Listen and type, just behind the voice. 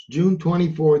June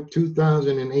 24th,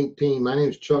 2018. My name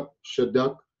is Chuck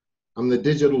Shaduck. I'm the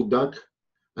Digital Duck.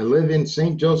 I live in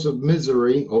St. Joseph,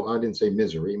 Missouri. Oh, I didn't say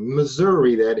Missouri.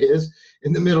 Missouri, that is,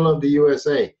 in the middle of the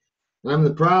USA. And I'm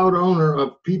the proud owner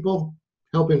of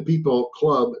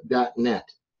peoplehelpingpeopleclub.net.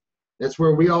 That's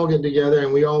where we all get together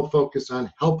and we all focus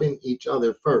on helping each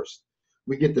other first.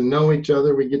 We get to know each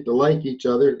other, we get to like each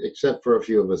other, except for a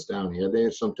few of us down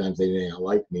here. Sometimes they don't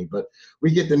like me, but we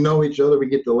get to know each other, we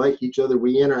get to like each other,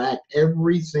 we interact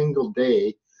every single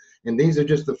day, and these are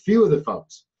just a few of the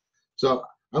folks. So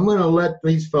I'm going to let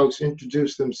these folks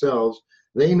introduce themselves.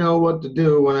 They know what to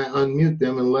do when I unmute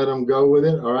them and let them go with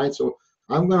it, all right? So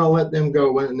I'm going to let them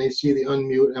go when they see the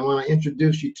unmute. I want to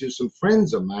introduce you to some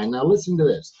friends of mine. Now listen to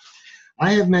this.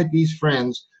 I have met these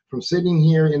friends from sitting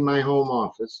here in my home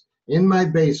office, in my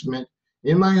basement,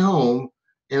 in my home,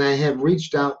 and I have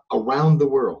reached out around the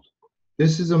world.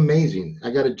 This is amazing. I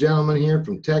got a gentleman here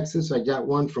from Texas. I got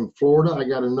one from Florida. I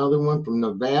got another one from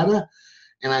Nevada.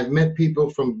 And I've met people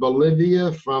from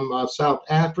Bolivia, from South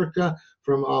Africa,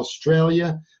 from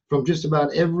Australia, from just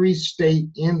about every state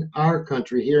in our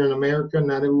country here in America,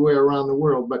 not everywhere around the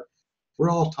world, but we're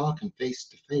all talking face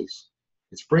to face.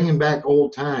 It's bringing back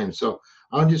old times. So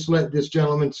I'll just let this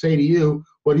gentleman say to you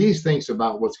what he thinks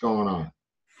about what's going on.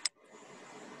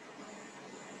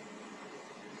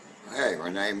 Hey, my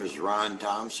name is Ron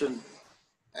Thompson,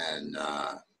 and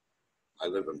I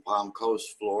live in Palm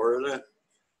Coast, Florida,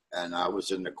 and I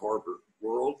was in the corporate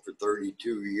world for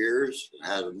 32 years and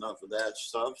had enough of that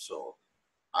stuff, so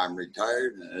I'm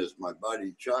retired, and as my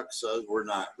buddy Chuck says, we're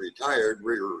not retired,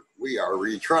 we are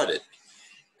retreaded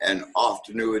and off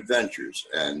to new adventures,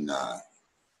 and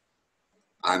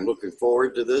I'm looking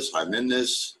forward to this. I'm in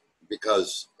this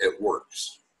because it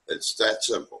works. It's that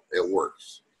simple. It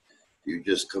works. You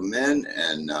just come in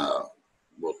and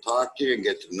we'll talk to you and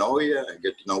get to know you and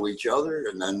get to know each other,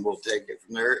 and then we'll take it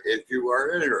from there if you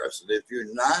are interested. If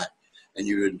you're not and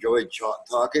you enjoyed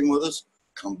talking with us,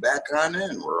 come back on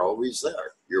in. We're always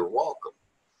there. You're welcome.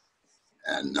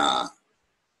 And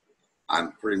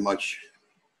I'm pretty much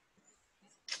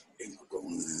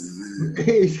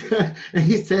he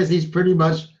says he's pretty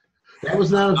much, that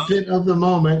was not a fit of the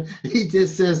moment. He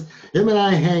just says, him and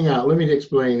I hang out. Let me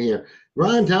explain here.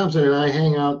 Ron Thompson and I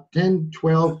hang out 10,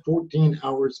 12, 14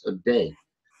 hours a day.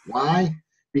 Why?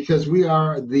 Because we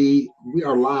are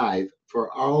live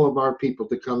for all of our people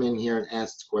to come in here and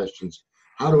ask questions.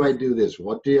 How do I do this?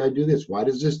 What do I do this? Why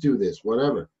does this do this?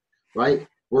 Whatever, right?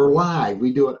 We're live.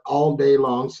 We do it all day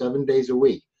long, 7 days a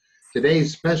week.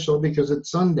 Today's special because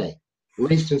it's Sunday, at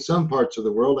least in some parts of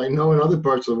the world. I know in other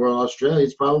parts of the world, Australia,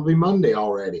 it's probably Monday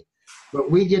already. But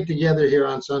we get together here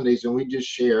on Sundays and we just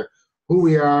share who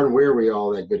we are and where we are,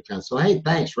 all that good kind of stuff. So, hey,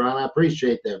 thanks, Ron. I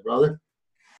appreciate that, brother.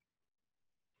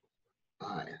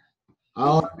 All right.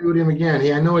 I'll unmute him again.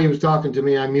 Hey, I know he was talking to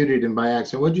me. I muted him by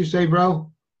accident. What'd you say, bro?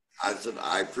 I said,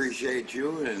 I appreciate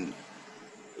you and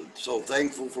so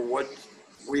thankful for what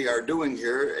we are doing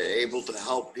here, able to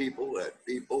help people,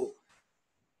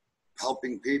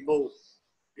 helping people.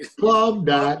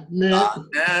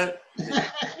 Club.net.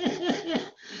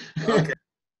 Okay.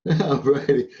 All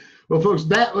righty. Well, folks,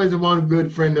 that was one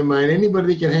good friend of mine.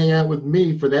 Anybody that can hang out with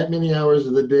me for that many hours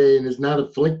of the day and is not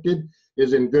afflicted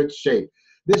is in good shape.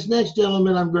 This next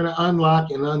gentleman I'm going to unlock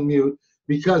and unmute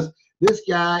because this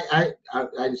guy, I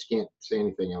just can't say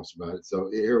anything else about it. So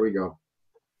here we go.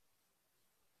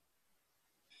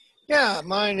 Yeah,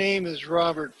 my name is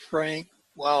Robert Frank.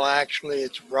 Well, actually,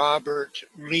 it's Robert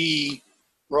Lee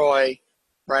Roy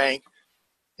Frank.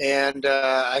 And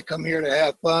I come here to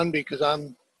have fun because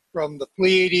I'm from the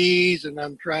Pleiades and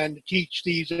I'm trying to teach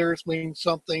these earthlings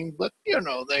something, but, you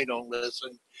know, they don't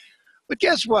listen. But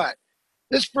guess what?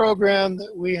 This program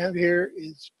that we have here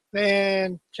is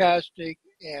fantastic,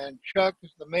 and Chuck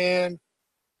is the man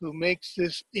who makes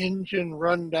this engine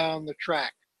run down the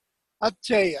track. I'll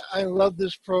tell you, I love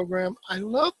this program. I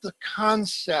love the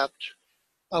concept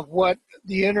of what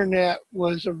the internet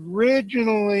was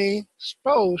originally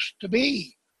supposed to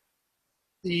be.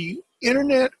 The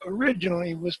internet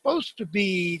originally was supposed to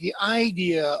be the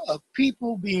idea of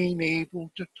people being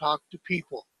able to talk to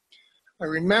people. I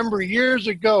remember years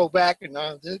ago, back in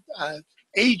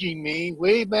aging me,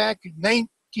 way back in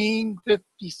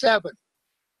 1957,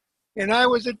 and I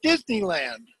was at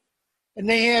Disneyland. And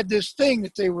they had this thing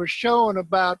that they were showing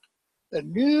about the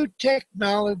new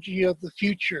technology of the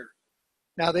future.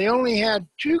 Now, they only had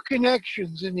 2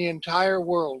 connections in the entire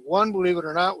world. One, believe it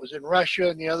or not, was in Russia,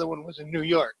 and the other one was in New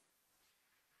York.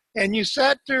 And you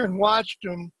sat there and watched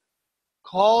them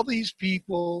call these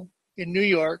people in New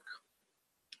York,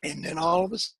 and then all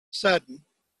of a sudden,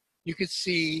 you could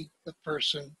see the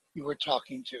person you were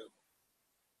talking to.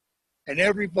 And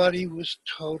everybody was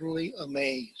totally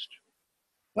amazed.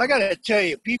 I got to tell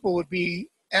you, people would be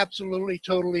absolutely,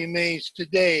 totally amazed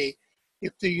today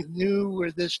if they knew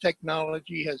where this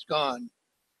technology has gone.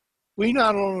 We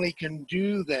not only can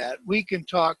do that, we can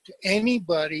talk to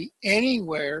anybody,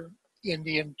 anywhere in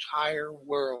the entire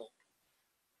world.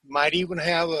 Might even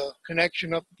have a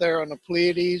connection up there on the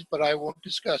Pleiades, but I won't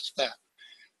discuss that.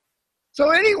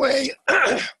 So anyway,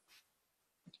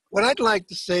 what I'd like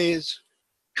to say is,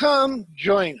 come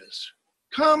join us.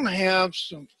 Come have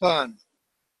some fun.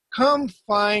 Come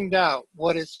find out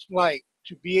what it's like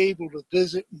to be able to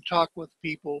visit and talk with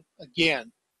people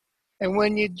again. And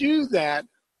when you do that,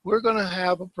 we're going to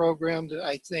have a program that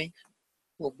I think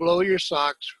will blow your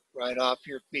socks right off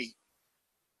your feet.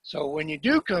 So when you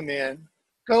do come in,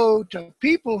 go to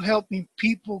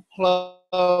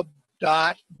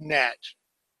peoplehelpingpeopleclub.net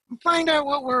and find out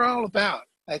what we're all about.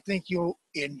 I think you'll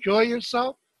enjoy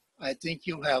yourself. I think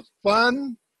you'll have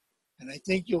fun. And I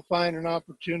think you'll find an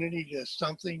opportunity to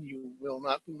something you will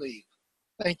not believe.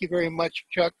 Thank you very much,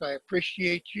 Chuck. I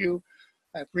appreciate you.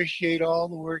 I appreciate all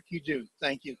the work you do.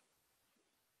 Thank you.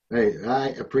 Hey, I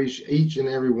appreciate each and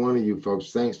every one of you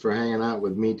folks. Thanks for hanging out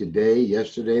with me today,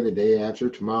 yesterday, the day after,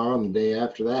 tomorrow, and the day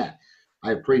after that.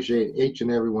 I appreciate each and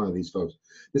every one of these folks.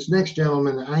 This next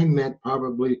gentleman I met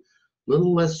probably a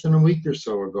little less than a week or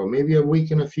so ago, maybe a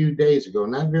week and a few days ago,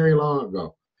 not very long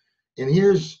ago. And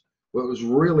here's what was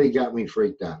really got me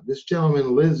freaked out. This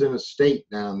gentleman lives in a state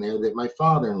down there that my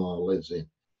father-in-law lives in.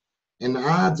 And the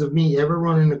odds of me ever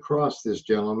running across this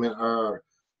gentleman are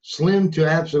slim to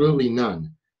absolutely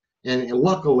none. And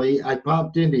luckily, I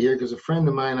popped into here because a friend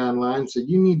of mine online said,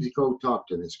 you need to go talk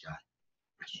to this guy.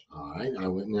 I said, all right. I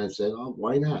went and I said, oh,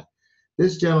 why not?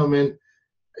 This gentleman,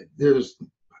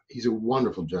 he's a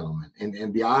wonderful gentleman.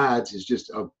 And the odds is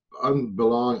just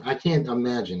unbelong. I can't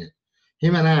imagine it.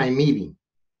 Him and I meeting.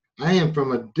 I am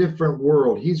from a different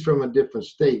world. He's from a different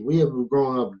state. We have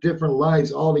grown up different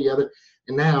lives altogether.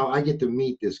 And now I get to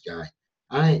meet this guy.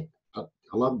 I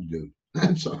love the dude.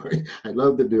 I'm sorry. I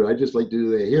love the dude. I just like to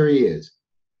do that. Here he is.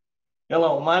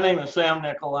 Hello, my name is Sam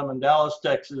Nickel. I'm in Dallas,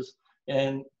 Texas.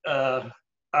 And I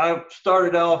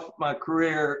started off my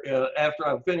career after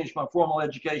I finished my formal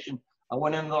education. I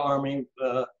went into the Army,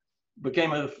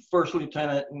 became a first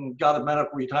lieutenant and got a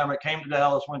medical retirement, came to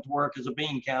Dallas, went to work as a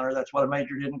bean counter. That's what I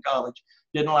majored in college.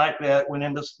 Didn't like that, went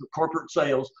into corporate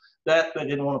sales. That they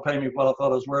didn't want to pay me what I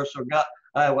thought I was worth. So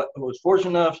I was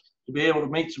fortunate enough to be able to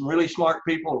meet some really smart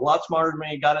people, a lot smarter than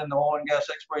me, got in the oil and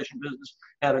gas exploration business,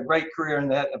 had a great career in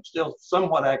that. I'm still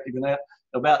somewhat active in that.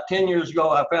 About 10 years ago,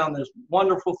 I found this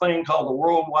wonderful thing called the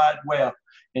World Wide Web.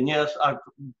 And yes, I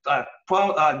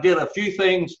did a few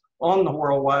things on the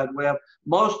World Wide Web.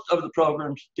 Most of the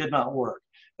programs did not work.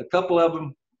 A couple of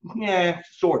them, yeah,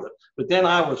 sort of. But then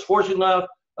I was fortunate enough,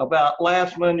 about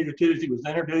last Monday or Tuesday, was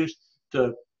introduced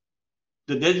to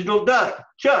the Digital Duck,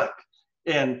 Chuck.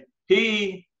 And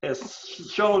he has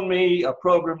shown me a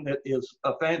program that is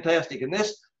fantastic. And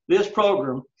this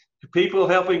program,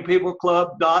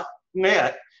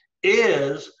 peoplehelpingpeopleclub.net,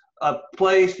 is a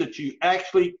place that you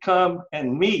actually come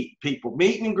and meet people,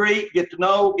 meet and greet, get to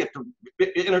know, get to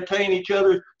entertain each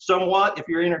other somewhat if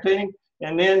you're entertaining.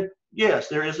 And then, yes,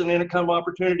 there is an income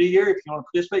opportunity here. If you want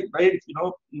to participate, great. If you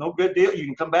don't, no good deal. You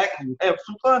can come back and have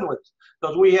some fun with us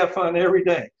because we have fun every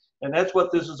day. And that's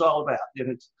what this is all about.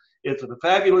 And it's a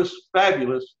fabulous,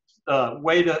 fabulous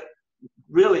way to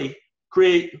really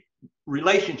create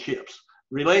relationships.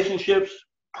 Relationships,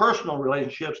 personal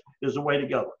relationships is the way to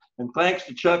go. And thanks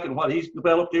to Chuck and what he's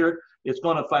developed here, it's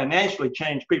going to financially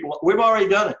change people. We've already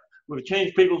done it. We've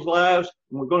changed people's lives,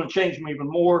 and we're going to change them even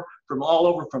more from all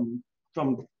over, from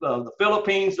the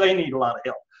Philippines. They need a lot of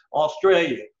help.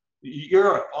 Australia,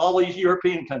 Europe, all these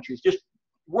European countries, just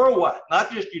worldwide,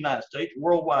 not just United States,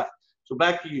 worldwide. So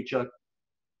back to you, Chuck.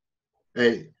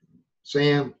 Hey,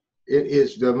 Sam, it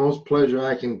is the most pleasure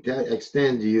I can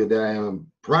extend to you that I am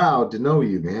proud to know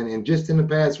you, man. And just in the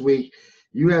past week,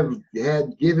 you have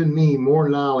had given me more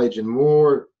knowledge and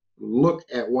more look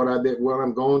at what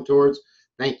I'm going towards.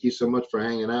 Thank you so much for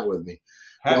hanging out with me.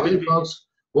 Well, hey, folks,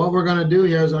 what we're going to do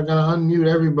here is I'm going to unmute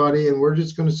everybody, and we're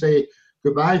just going to say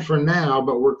goodbye for now,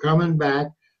 but we're coming back.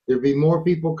 There'll be more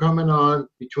people coming on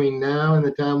between now and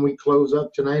the time we close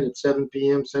up tonight at 7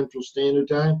 p.m. Central Standard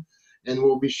Time, and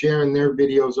we'll be sharing their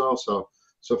videos also.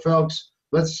 So, folks,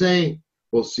 let's say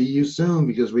we'll see you soon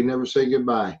because we never say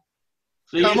goodbye.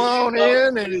 Come on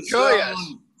in and enjoy us.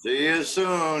 See you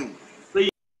soon.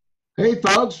 Hey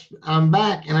folks, I'm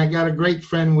back and I got a great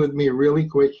friend with me really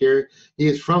quick here. He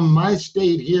is from my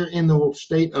state here in the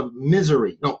state of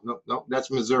Missouri. No,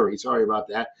 that's Missouri. Sorry about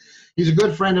that. He's a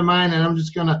good friend of mine and I'm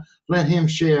just going to let him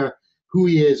share who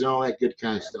he is and all that good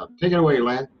kind of stuff. Take it away,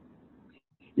 Len.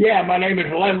 Yeah, my name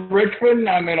is Len Richmond.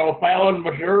 I'm in O'Fallon,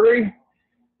 Missouri.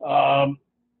 I'm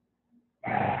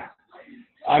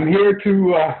here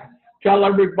to tell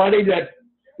everybody that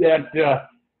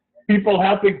people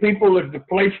helping people is the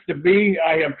place to be.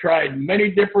 I have tried many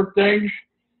different things,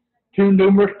 too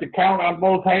numerous to count on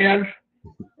both hands,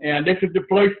 and this is the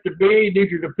place to be.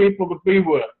 These are the people to be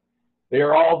with. They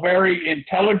are all very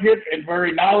intelligent and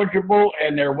very knowledgeable,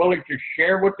 and they're willing to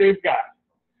share what they've got.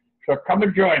 So come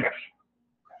and join us.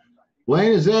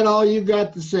 Wayne, is that all you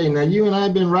got to say? Now, you and I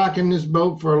have been rocking this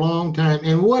boat for a long time,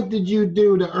 and what did you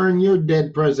do to earn your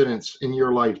dead presidents in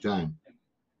your lifetime?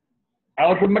 I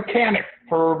was a mechanic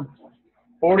for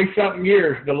 40-something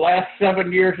years. The last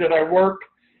 7 years that I worked,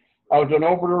 I was an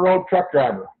over-the-road truck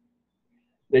driver.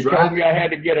 They told me I had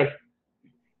to get a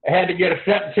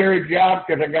sedentary job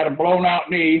because I got a blown-out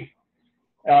knee.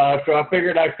 So I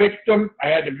figured I fixed them. I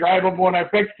had to drive them when I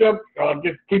fixed them, so I'll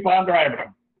just keep on driving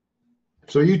them.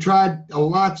 So you tried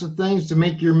lots of things to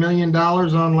make your $1 million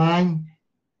online?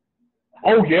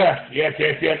 Oh, yes.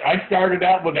 I started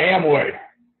out with Amway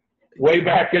way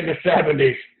back in the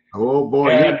 70s. Oh, boy.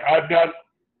 And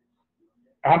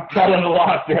I'm telling a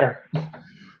lot there.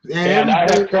 And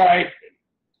I have tried.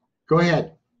 Go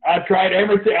ahead. I've tried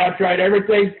everything.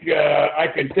 I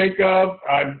can think of.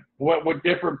 I've went with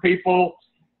different people.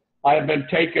 I've been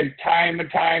taken time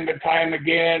and time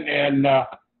again. And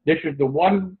this is the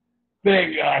one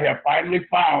thing I have finally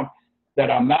found that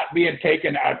I'm not being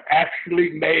taken. I've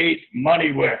actually made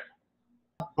money with.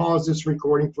 Pause this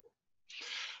recording.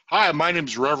 Hi, my name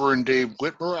is Reverend Dave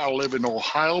Whitmer. I live in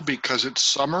Ohio because it's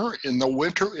summer. In the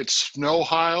winter, it's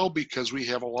Snow-Ohio because we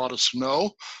have a lot of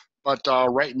snow. But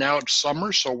right now it's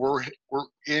summer, so we're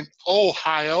in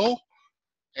Ohio,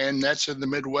 and that's in the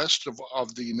Midwest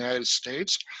of the United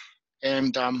States.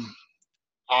 And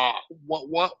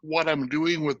what I'm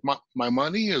doing with my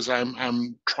money is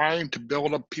I'm trying to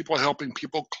build up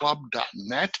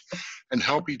peoplehelpingpeopleclub.net and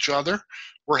help each other.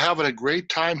 We're having a great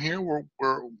time here. We're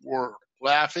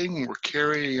laughing, we're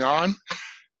carrying on,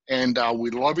 and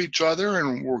we love each other,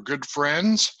 and we're good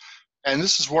friends. And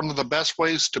this is one of the best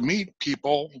ways to meet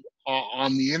people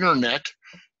on the internet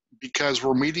because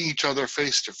we're meeting each other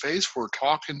face to face, we're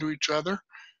talking to each other,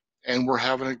 and we're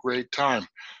having a great time.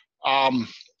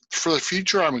 For the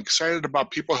future, I'm excited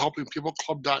about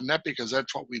peoplehelpingpeopleclub.net because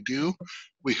that's what we do.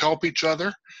 We help each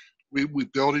other, we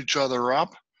build each other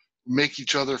up, make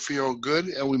each other feel good,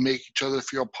 and we make each other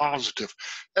feel positive.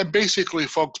 And basically,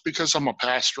 folks, because I'm a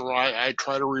pastor, I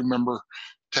try to remember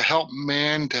to help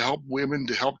men, to help women,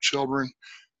 to help children,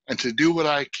 and to do what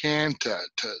I can to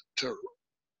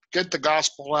get the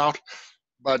gospel out.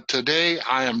 But today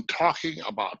I am talking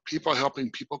about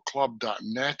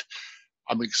peoplehelpingpeopleclub.net.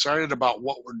 I'm excited about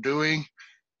what we're doing,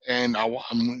 and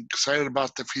I'm excited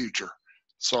about the future.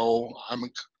 So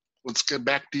let's get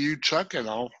back to you, Chuck, and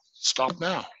I'll stop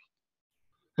now.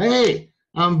 Hey,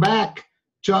 I'm back.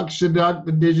 Chuck Shaduck,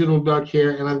 the Digital Duck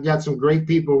here, and I've got some great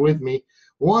people with me.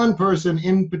 One person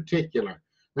in particular.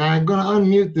 Now, I'm going to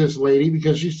unmute this lady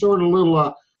because she's sort of a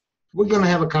little, we're going to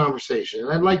have a conversation.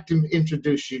 And I'd like to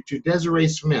introduce you to Desiree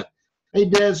Smith. Hey,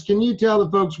 Des, can you tell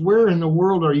the folks where in the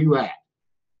world are you at?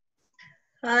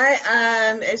 Hi,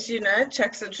 as you know,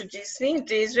 Chuck's introduced me,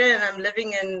 Desiree, and I'm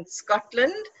living in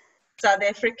Scotland, South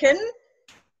African.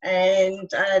 And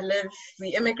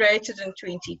we immigrated in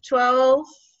 2012,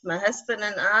 my husband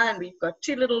and I, and we've got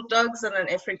 2 little dogs and an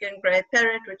African grey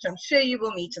parrot, which I'm sure you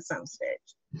will meet at some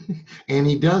stage. And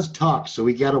he does talk, so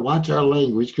we got to watch our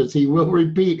language because he will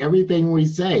repeat everything we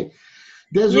say.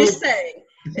 Desiree, You say,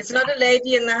 it's not a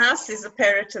lady in the house, there's a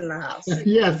parrot in the house.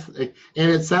 Yes, and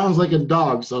it sounds like a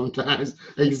dog sometimes,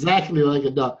 exactly like a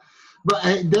dog.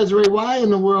 But Desiree, why in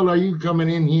the world are you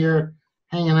coming in here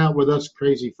hanging out with us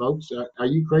crazy folks? Are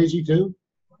you crazy too?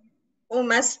 Oh,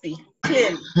 must be,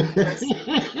 clearly. Must be.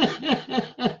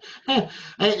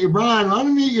 Hey, Brian,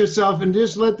 unmute yourself and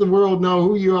just let the world know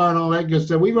who you are and all that good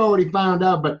stuff. We've already found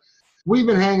out, but we've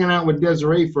been hanging out with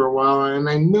Desiree for a while, and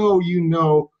I know you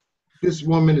know this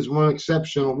woman is one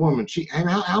exceptional woman. And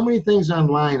how many things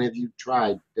online have you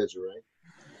tried, Desiree?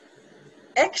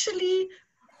 Actually,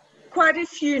 quite a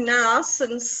few now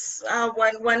since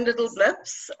one little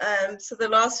blips. So the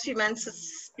last few months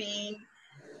it's been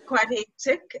quite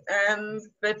hectic,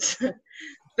 but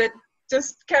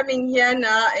just coming here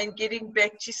now and getting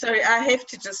back to, sorry, I have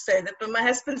to just say that, but my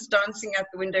husband's dancing out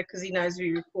the window because he knows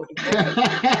we're recording. So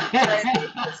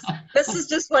this is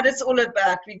just what it's all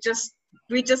about. We just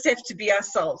have to be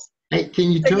ourselves. Hey,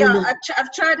 can you So turn yeah, the,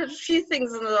 I've tried a few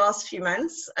things in the last few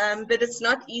months, but it's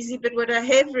not easy. But what I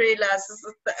have realized is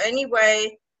that the only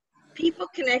way people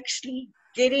can actually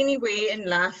get anywhere in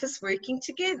life is working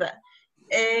together.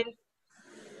 And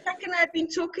Chuck and I had been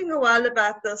talking a while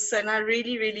about this, and I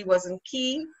really, really wasn't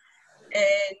keen.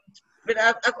 But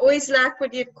I've always liked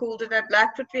what you had called it. I'd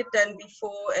liked what we had done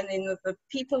before, and then with the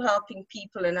people helping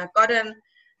people. And I got in,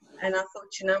 and I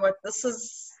thought, you know what, this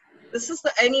is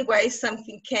the only way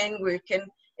something can work. And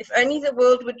if only the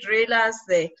world would realize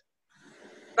that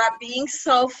by being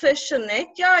selfish and that,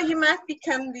 yeah, you might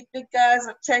become the big guys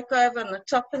or take over on the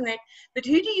top and that, but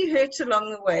who do you hurt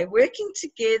along the way? Working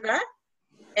together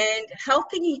and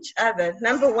helping each other.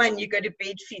 Number one, you go to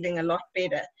bed feeling a lot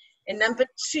better. And number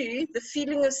two, the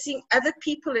feeling of seeing other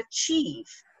people achieve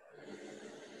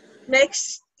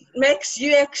makes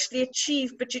you actually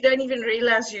achieve, but you don't even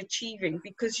realize you're achieving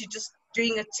because you're just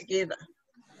doing it together.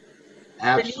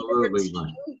 absolutely, Believe in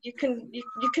the team,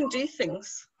 you can do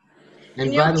things.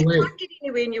 and you by the way, can't get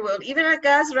anywhere in your world. Even our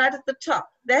guys right at the top,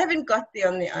 they haven't got there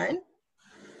on their own.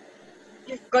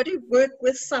 You've got to work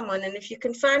with someone, and if you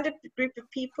can find a group of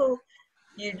people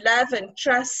you love and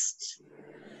trust,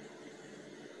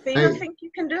 then I think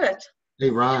you can do it. hey,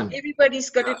 Ron, Everybody's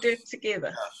got to do it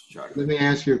together. Yes, Chuck. let me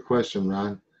ask you a question,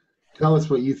 Ron. Tell us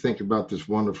what you think about this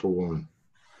wonderful woman.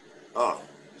 Oh,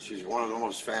 she's one of the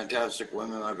most fantastic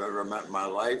women I've ever met in my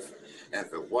life. And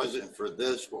if it wasn't for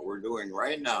this, what we're doing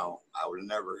right now, I would have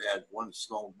never had one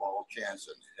snowball chance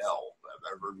in hell of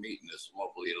ever meeting this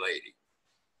lovely lady.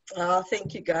 Oh,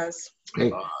 thank you, guys.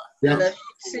 Hey, You're that's,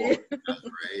 See? Ray,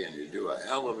 and you do a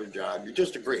hell of a job. You're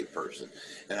just a great person.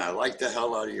 And I like the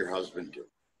hell out of your husband, too.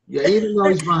 yeah, even though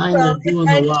he's behind Well, there doing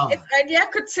the love. if only I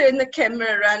could turn the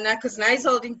camera around now, because now he's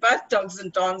holding both dogs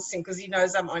and dancing because he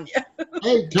knows I'm on here.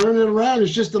 Hey, turn it around.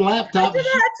 It's just a I laptop. don't know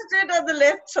how to do it on the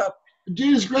laptop.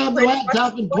 You just grab the Wait,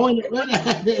 laptop and point it right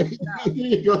at it.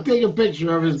 You go take a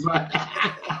picture of his butt.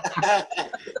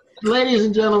 Ladies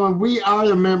and gentlemen, we are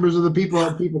the members of the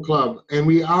People Club, and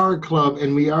we are a club,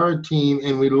 and we are a team,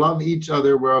 and we love each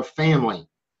other. We're a family.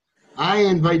 I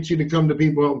invite you to come to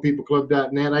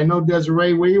peoplehelpingpeopleclub.net. I know,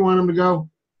 Desiree, where you want them to go?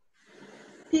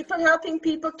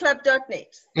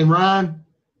 Peoplehelpingpeopleclub.net. And Ron?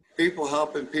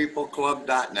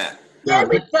 PeopleHelpingPeopleClub.net. Yeah,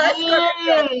 we both got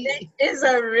it. That is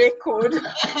a record.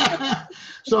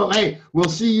 So, hey, we'll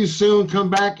see you soon.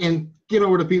 Come back and get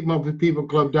over to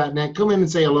peoplehelpingpeopleclub.net. Come in and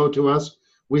say hello to us.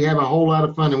 We have a whole lot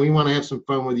of fun, and we want to have some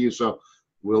fun with you. So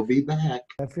we'll be back.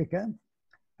 Africa.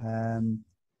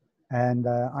 And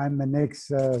I'm an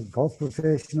ex-golf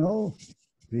professional,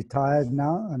 retired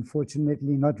now,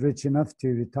 unfortunately not rich enough to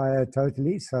retire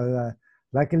totally. So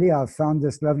luckily I've found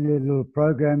this lovely little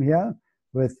program here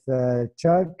with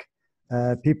Chuck,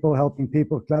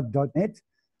 peoplehelpingpeopleclub.net.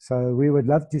 So we would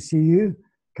love to see you.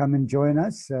 Come and join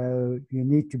us. You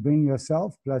need to bring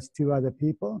yourself plus 2 other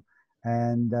people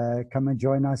and come and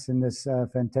join us in this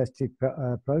fantastic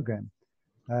program.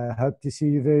 Hope to see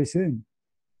you very soon.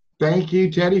 Thank you,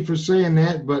 Teddy, for saying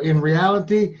that. But in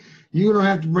reality, you don't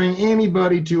have to bring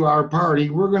anybody to our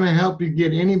party. We're going to help you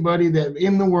get anybody that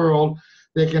in the world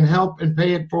that can help and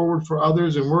pay it forward for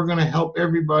others, and we're going to help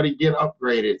everybody get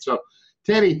upgraded. So,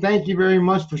 Teddy, thank you very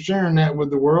much for sharing that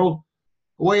with the world.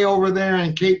 Way over there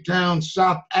in Cape Town,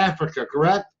 South Africa,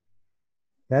 correct?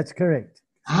 That's correct.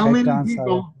 How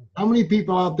many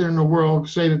people out there in the world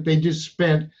say that they just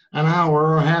spent an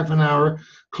hour or half an hour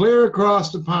clear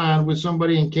across the pond with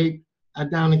somebody in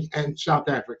down in South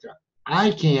Africa?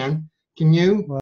 I can. Can you?